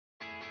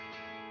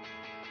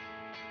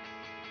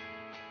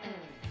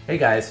Hey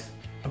guys,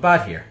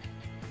 Ibbad here.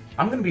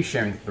 I'm going to be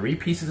sharing 3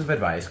 pieces of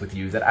advice with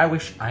you that I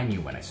wish I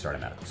knew when I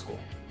started medical school.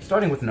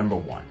 Starting with number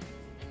 1.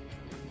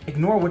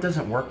 Ignore what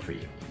doesn't work for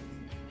you.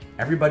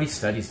 Everybody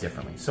studies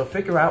differently, so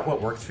figure out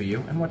what works for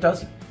you and what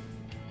doesn't.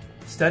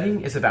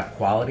 Studying is about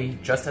quality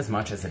just as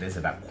much as it is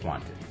about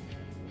quantity.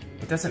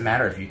 It doesn't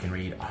matter if you can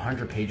read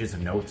 100 pages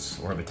of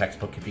notes or of a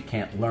textbook if you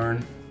can't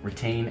learn,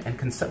 retain, and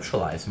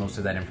conceptualize most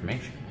of that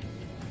information.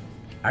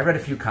 I read a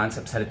few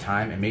concepts at a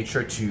time and made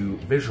sure to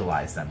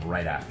visualize them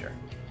right after.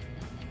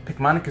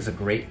 Picmonic is a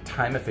great,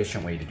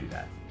 time-efficient way to do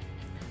that.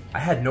 I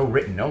had no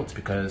written notes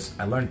because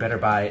I learned better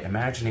by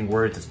imagining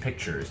words as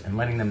pictures and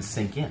letting them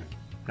sink in.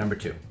 Number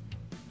 2.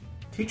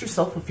 Teach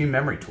yourself a few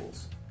memory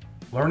tools.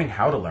 Learning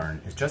how to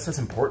learn is just as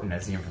important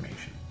as the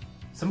information.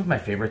 Some of my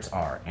favorites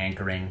are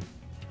anchoring,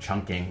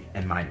 chunking,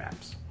 and mind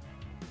maps.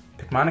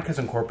 Picmonic has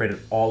incorporated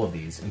all of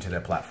these into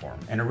their platform,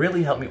 and it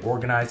really helped me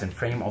organize and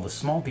frame all the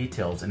small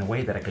details in a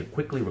way that I could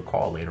quickly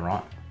recall later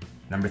on.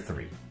 Number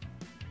 3.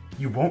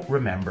 You won't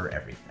remember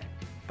everything,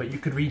 but you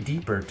could read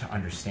deeper to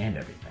understand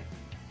everything.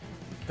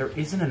 There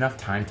isn't enough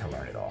time to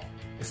learn it all,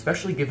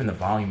 especially given the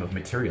volume of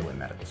material in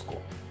medical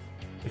school.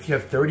 If you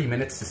have 30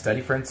 minutes to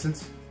study, for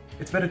instance,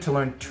 it's better to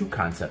learn 2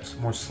 concepts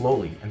more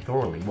slowly and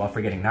thoroughly while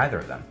forgetting neither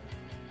of them,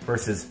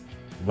 versus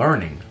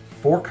learning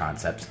 4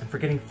 concepts and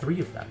forgetting 3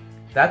 of them.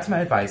 That's my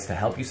advice to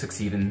help you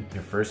succeed in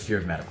your first year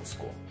of medical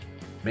school.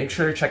 Make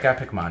sure to check out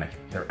Picmonic.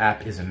 Their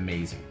app is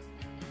amazing.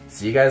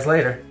 See you guys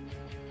later.